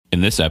In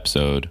this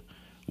episode,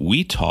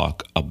 we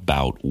talk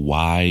about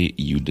why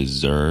you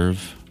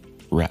deserve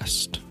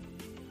rest.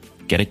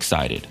 Get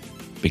excited,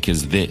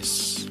 because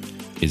this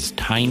is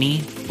Tiny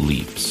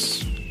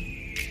Leaps.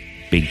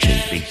 Big change, big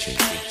change, big change.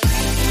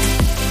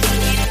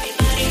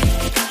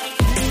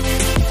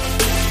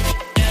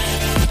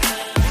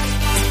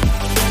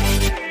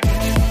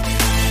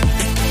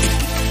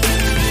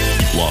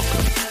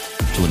 Welcome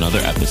to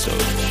another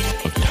episode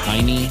of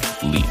Tiny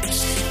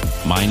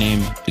Leaps. My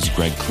name is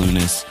Greg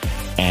Clunis,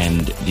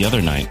 and the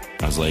other night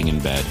I was laying in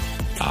bed,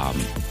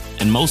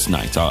 and most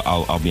nights,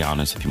 I'll be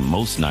honest with you,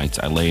 most nights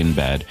I lay in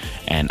bed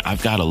and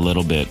I've got a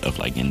little bit of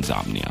like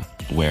insomnia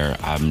where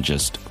I'm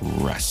just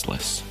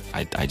restless.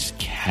 I just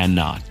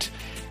cannot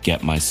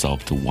get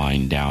myself to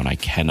wind down. I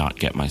cannot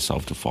get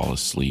myself to fall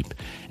asleep.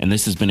 And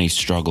this has been a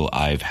struggle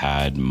I've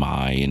had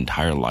my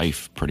entire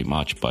life pretty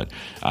much. But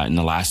in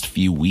the last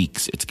few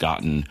weeks, it's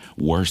gotten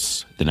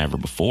worse than ever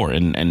before.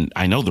 And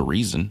I know the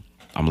reason.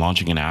 I'm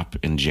launching an app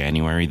in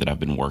January that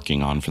I've been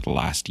working on for the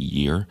last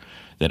year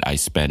that I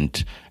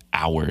spent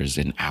hours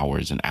and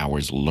hours and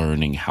hours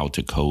learning how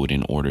to code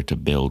in order to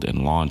build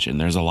and launch.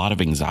 And there's a lot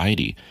of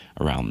anxiety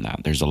around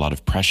that. There's a lot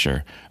of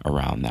pressure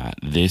around that.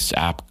 This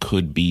app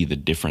could be the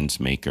difference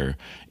maker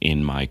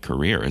in my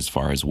career as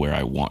far as where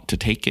I want to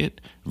take it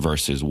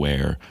versus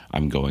where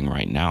I'm going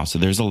right now. So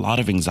there's a lot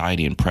of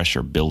anxiety and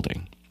pressure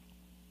building.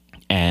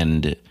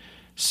 And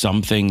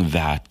something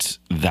that's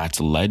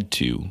led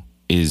to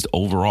is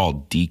overall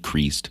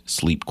decreased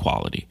sleep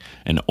quality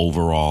and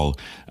overall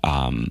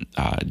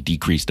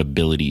decreased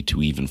ability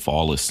to even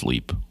fall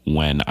asleep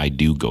when I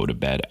do go to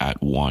bed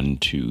at 1,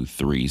 2,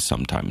 3,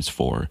 sometimes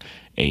 4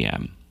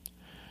 a.m.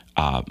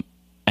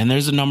 And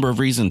there's a number of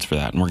reasons for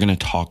that, and we're going to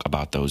talk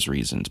about those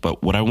reasons.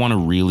 But what I want to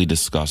really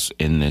discuss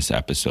in this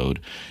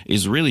episode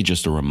is really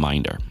just a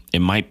reminder. It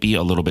might be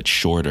a little bit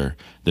shorter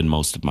than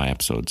most of my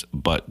episodes,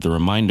 but the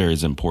reminder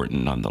is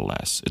important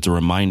nonetheless. It's a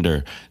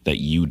reminder that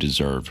you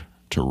deserve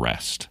to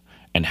rest,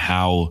 and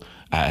how,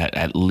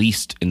 at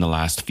least in the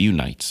last few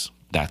nights,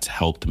 that's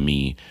helped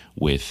me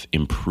with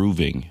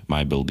improving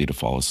my ability to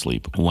fall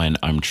asleep when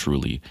I'm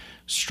truly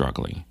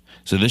struggling.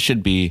 So this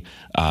should be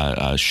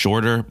a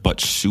shorter but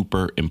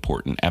super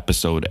important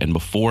episode. And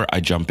before I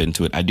jump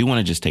into it, I do want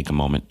to just take a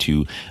moment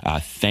to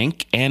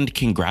thank and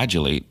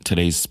congratulate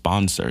today's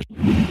sponsor.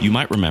 You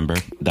might remember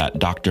that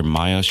Dr.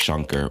 Maya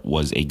Shankar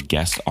was a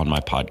guest on my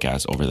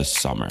podcast over the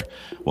summer.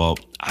 Well,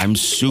 I'm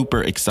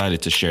super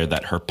excited to share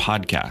that her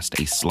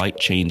podcast, A Slight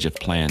Change of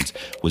Plans,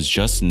 was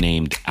just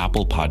named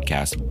Apple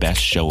Podcast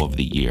Best Show of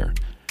the Year.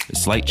 A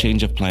Slight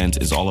Change of Plans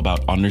is all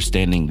about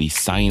understanding the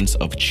science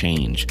of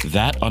change.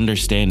 That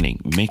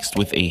understanding, mixed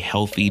with a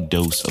healthy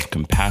dose of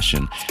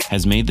compassion,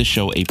 has made the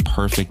show a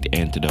perfect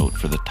antidote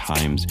for the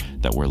times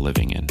that we're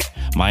living in.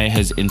 Maya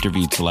has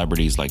interviewed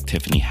celebrities like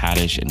Tiffany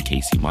Haddish and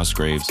Casey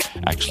Musgraves.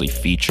 Actually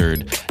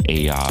featured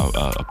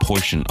a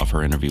portion of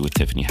her interview with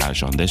Tiffany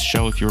Haddish on this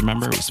show, if you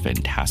remember. It was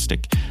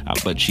fantastic.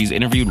 But she's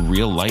interviewed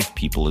real-life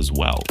people as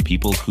well,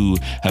 people who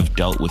have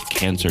dealt with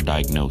cancer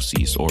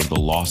diagnoses or the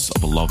loss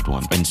of a loved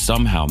one, and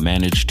somehow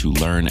managed to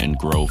learn and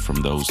grow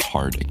from those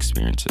hard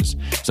experiences.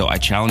 So I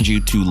challenge you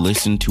to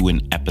listen to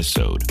an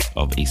episode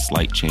of A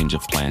Slight Change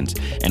of Plans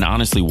and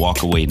honestly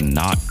walk away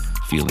not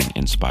feeling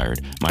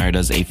inspired. Maya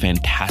does a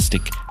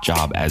fantastic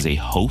job as a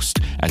host,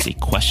 as a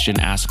question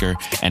asker,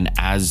 and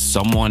as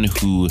someone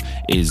who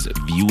is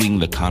viewing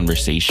the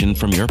conversation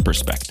from your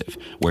perspective,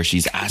 where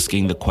she's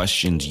asking the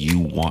questions you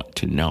want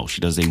to know.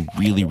 She does a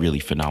really, really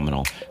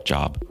phenomenal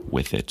job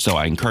with it. So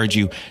I encourage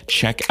you,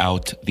 check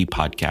out the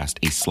podcast,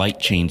 A Slight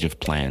Change of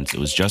Plans. It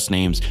was just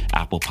named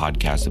Apple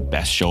Podcast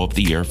Best Show of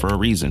the Year for a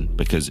reason,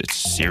 because it's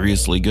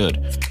seriously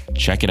good.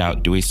 Check it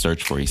out. Do a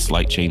search for A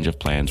Slight Change of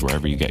Plans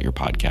wherever you get your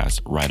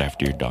podcast right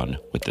after you're done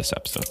with this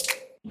episode.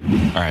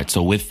 All right.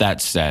 So with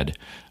that said,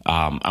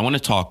 I want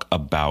to talk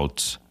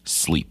about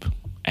sleep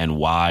and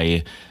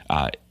why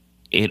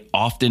it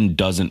often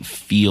doesn't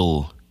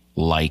feel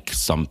like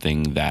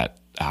something that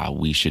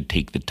we should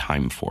take the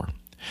time for.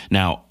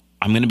 Now,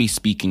 I'm going to be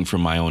speaking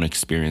from my own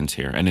experience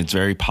here, and it's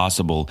very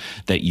possible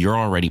that you're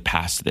already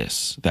past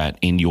this, that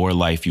in your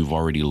life you've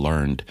already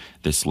learned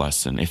this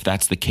lesson. If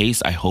that's the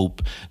case, I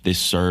hope this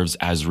serves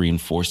as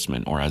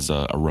reinforcement or as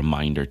a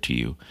reminder to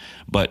you.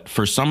 But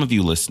for some of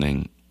you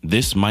listening,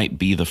 this might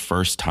be the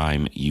first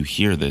time you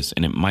hear this,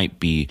 and it might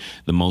be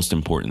the most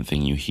important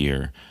thing you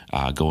hear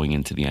going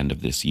into the end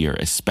of this year,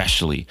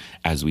 especially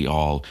as we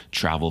all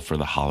travel for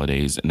the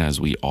holidays and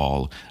as we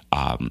all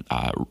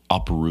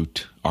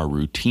uproot our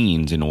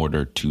routines in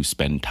order to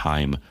spend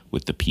time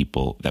with the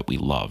people that we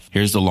love.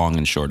 Here's the long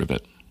and short of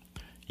it.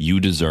 You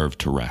deserve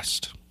to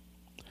rest.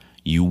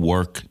 You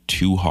work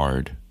too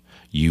hard.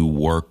 You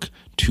work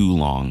too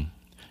long.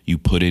 You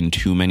put in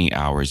too many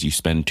hours. You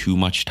spend too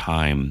much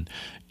time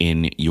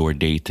in your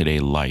day-to-day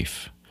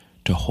life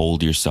to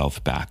hold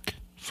yourself back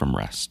from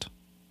rest.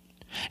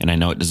 And I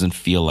know it doesn't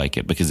feel like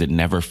it because it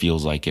never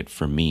feels like it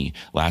for me.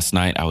 Last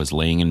night I was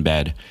laying in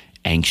bed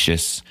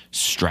anxious,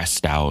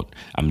 stressed out.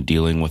 I'm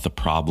dealing with a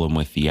problem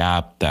with the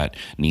app that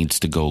needs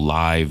to go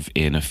live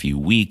in a few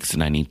weeks,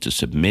 and I need to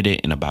submit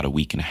it in about a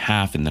week and a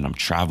half. And then I'm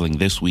traveling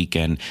this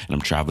weekend, and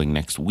I'm traveling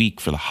next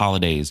week for the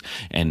holidays,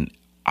 and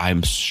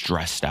I'm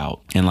stressed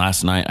out. And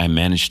last night I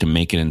managed to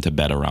make it into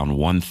bed around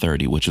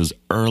 1:30, which was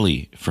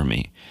early for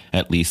me,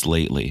 at least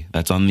lately.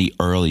 That's on the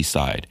early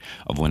side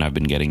of when I've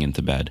been getting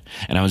into bed.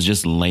 And I was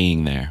just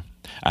laying there.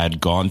 I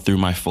had gone through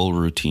my full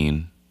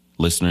routine.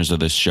 Listeners of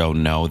this show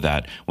know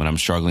that when I'm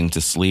struggling to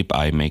sleep,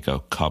 I make a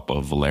cup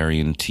of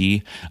valerian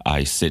tea.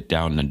 I sit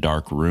down in a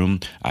dark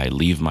room. I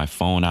leave my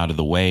phone out of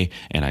the way,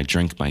 and I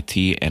drink my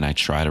tea, and I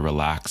try to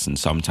relax. And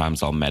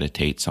sometimes I'll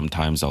meditate.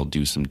 Sometimes I'll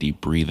do some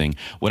deep breathing,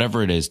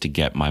 whatever it is to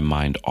get my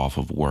mind off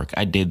of work.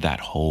 I did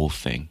that whole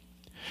thing.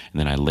 And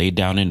then I laid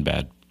down in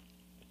bed,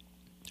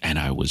 and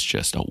I was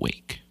just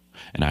awake.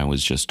 And I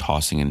was just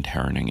tossing and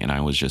turning, and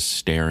I was just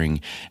staring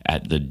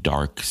at the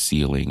dark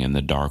ceiling and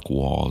the dark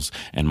walls,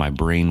 and my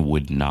brain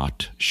would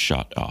not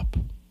shut up.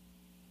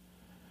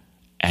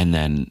 And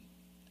then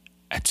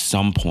at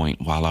some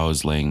point while I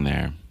was laying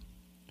there,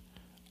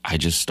 I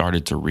just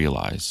started to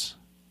realize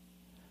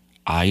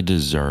I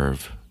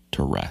deserve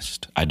to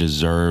rest. I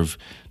deserve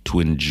to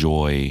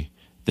enjoy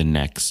the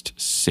next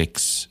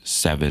 6,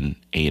 7,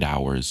 8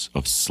 hours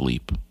of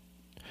sleep.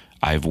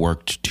 I've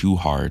worked too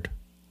hard.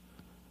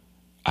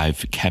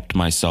 I've kept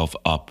myself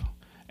up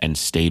and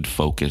stayed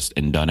focused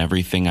and done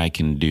everything I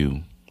can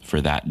do for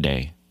that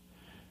day.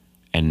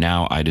 And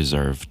now I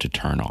deserve to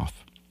turn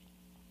off.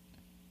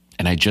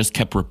 And I just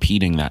kept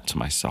repeating that to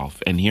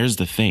myself. And here's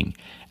the thing.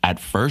 At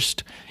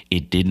first,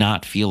 it did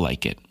not feel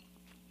like it.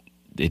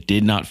 It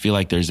did not feel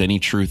like there's any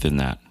truth in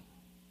that.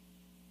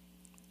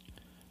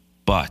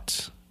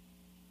 But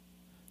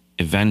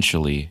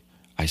eventually,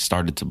 I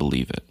started to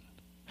believe it.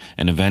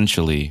 And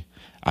eventually,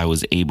 I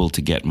was able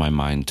to get my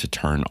mind to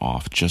turn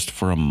off just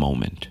for a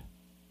moment.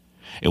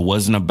 It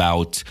wasn't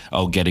about,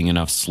 getting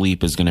enough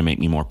sleep is going to make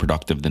me more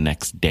productive the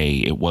next day.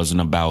 It wasn't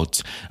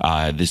about,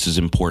 this is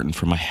important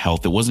for my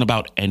health. It wasn't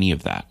about any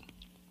of that.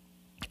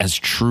 As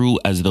true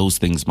as those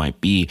things might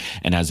be,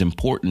 and as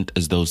important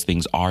as those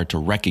things are to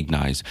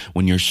recognize,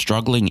 when you're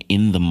struggling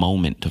in the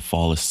moment to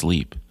fall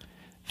asleep,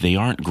 they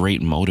aren't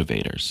great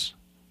motivators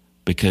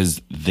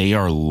because they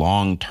are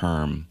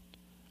long-term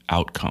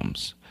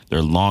outcomes.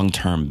 They're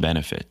long-term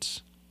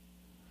benefits.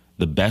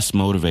 The best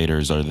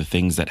motivators are the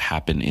things that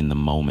happen in the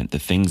moment, the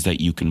things that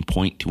you can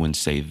point to and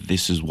say,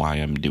 this is why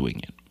I'm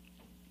doing it.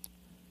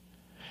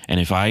 And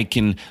if I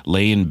can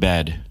lay in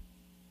bed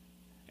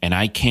and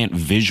I can't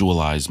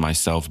visualize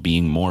myself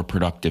being more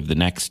productive the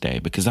next day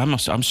because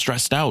I'm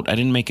stressed out. I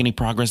didn't make any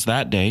progress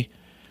that day.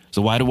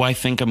 So why do I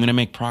think I'm going to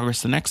make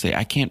progress the next day?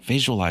 I can't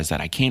visualize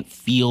that. I can't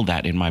feel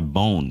that in my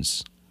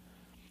bones.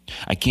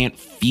 I can't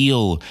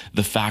feel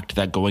the fact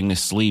that going to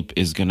sleep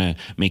is going to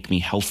make me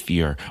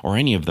healthier or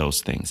any of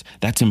those things.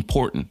 That's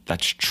important.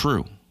 That's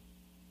true.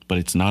 But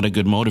it's not a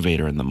good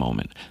motivator in the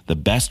moment. The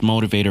best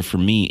motivator for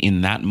me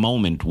in that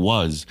moment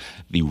was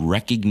the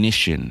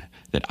recognition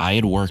that I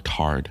had worked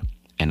hard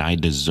and I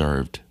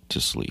deserved to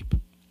sleep.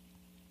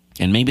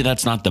 And maybe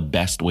that's not the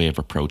best way of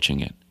approaching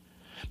it.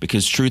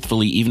 Because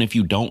truthfully, even if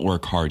you don't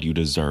work hard, you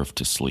deserve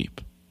to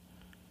sleep.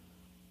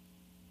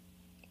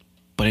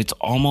 But it's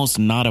almost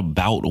not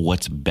about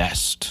what's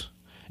best.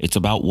 It's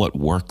about what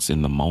works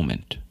in the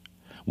moment.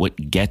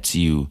 What gets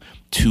you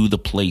to the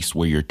place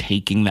where you're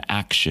taking the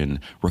action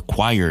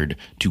required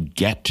to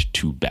get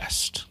to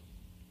best.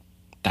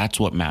 That's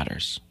what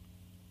matters.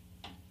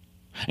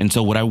 And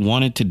so what I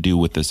wanted to do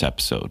with this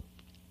episode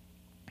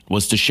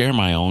was to share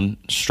my own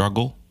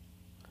struggle,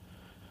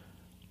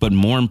 but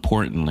more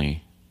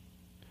importantly,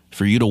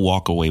 for you to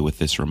walk away with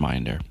this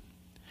reminder.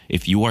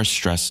 If you are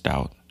stressed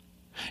out,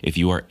 if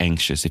you are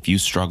anxious, if you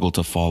struggle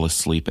to fall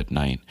asleep at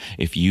night,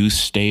 if you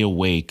stay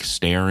awake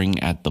staring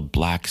at the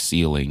black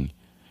ceiling,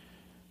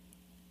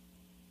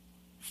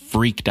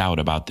 freaked out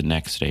about the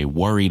next day,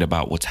 worried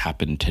about what's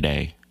happened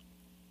today,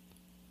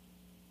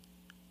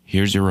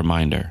 here's your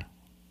reminder.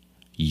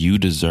 You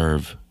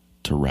deserve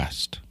to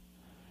rest.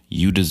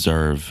 You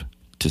deserve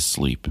to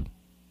sleep.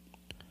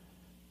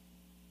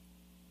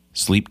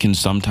 Sleep can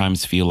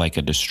sometimes feel like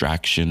a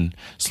distraction.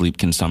 Sleep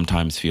can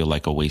sometimes feel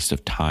like a waste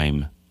of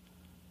time.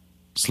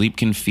 Sleep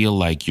can feel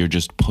like you're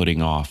just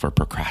putting off or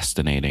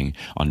procrastinating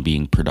on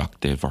being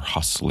productive or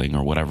hustling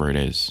or whatever it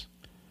is.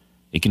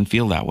 It can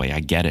feel that way. I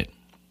get it.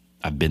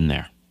 I've been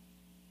there.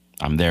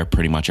 I'm there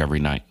pretty much every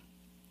night.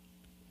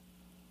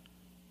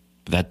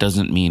 But that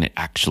doesn't mean it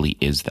actually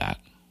is that.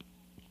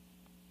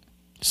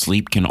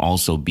 Sleep can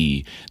also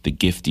be the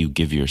gift you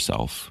give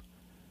yourself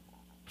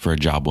for a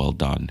job well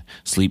done.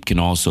 Sleep can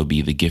also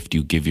be the gift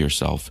you give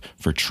yourself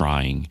for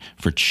trying,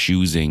 for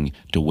choosing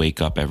to wake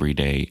up every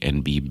day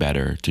and be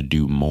better, to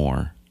do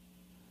more.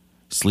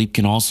 Sleep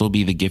can also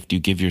be the gift you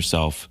give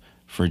yourself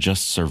for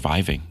just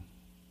surviving.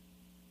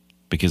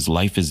 Because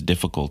life is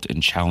difficult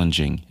and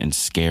challenging and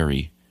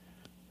scary,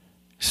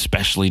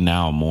 especially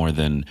now more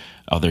than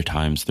other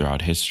times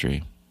throughout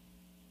history.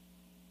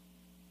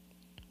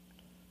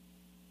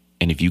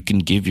 And if you can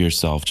give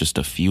yourself just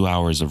a few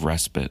hours of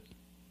respite,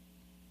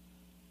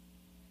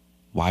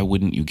 why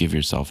wouldn't you give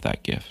yourself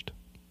that gift?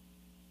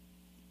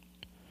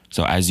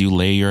 So as you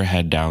lay your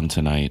head down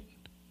tonight,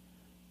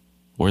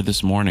 or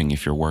this morning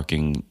if you're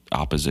working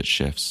opposite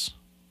shifts,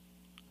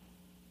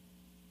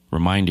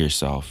 remind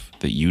yourself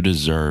that you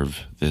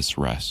deserve this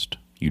rest.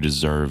 You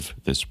deserve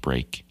this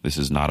break. This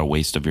is not a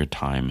waste of your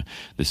time.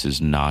 This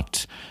is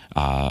not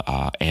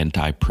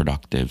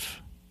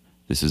anti-productive.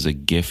 This is a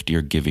gift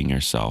you're giving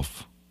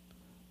yourself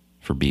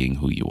for being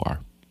who you are.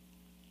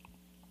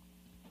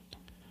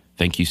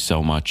 Thank you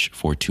so much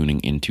for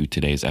tuning into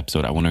today's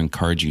episode. I want to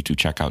encourage you to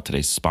check out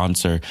today's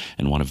sponsor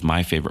and one of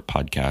my favorite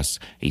podcasts,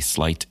 A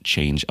Slight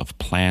Change of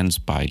Plans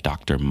by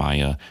Dr.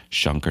 Maya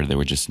Shankar. They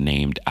were just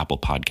named Apple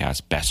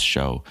Podcasts Best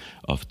Show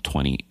of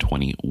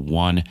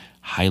 2021.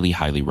 Highly,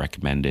 highly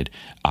recommended.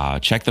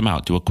 Check them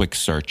out. Do a quick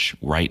search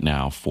right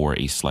now for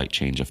A Slight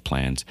Change of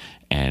Plans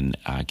and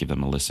give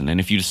them a listen. And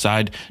if you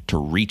decide to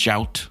reach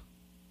out,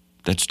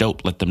 that's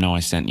dope. Let them know I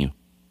sent you.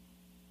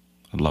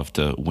 I'd love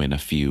to win a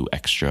few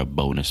extra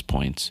bonus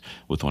points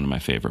with one of my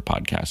favorite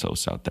podcast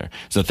hosts out there.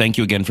 So thank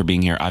you again for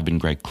being here. I've been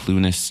Greg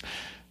Clunis.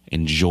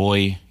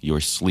 Enjoy your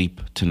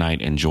sleep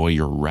tonight. Enjoy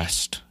your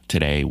rest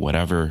today,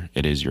 whatever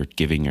it is you're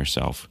giving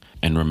yourself.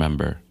 And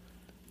remember,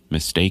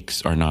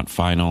 mistakes are not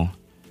final.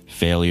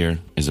 Failure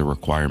is a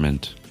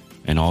requirement.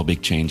 And all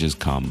big changes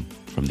come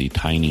from the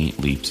tiny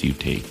leaps you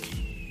take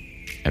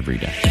every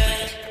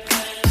day.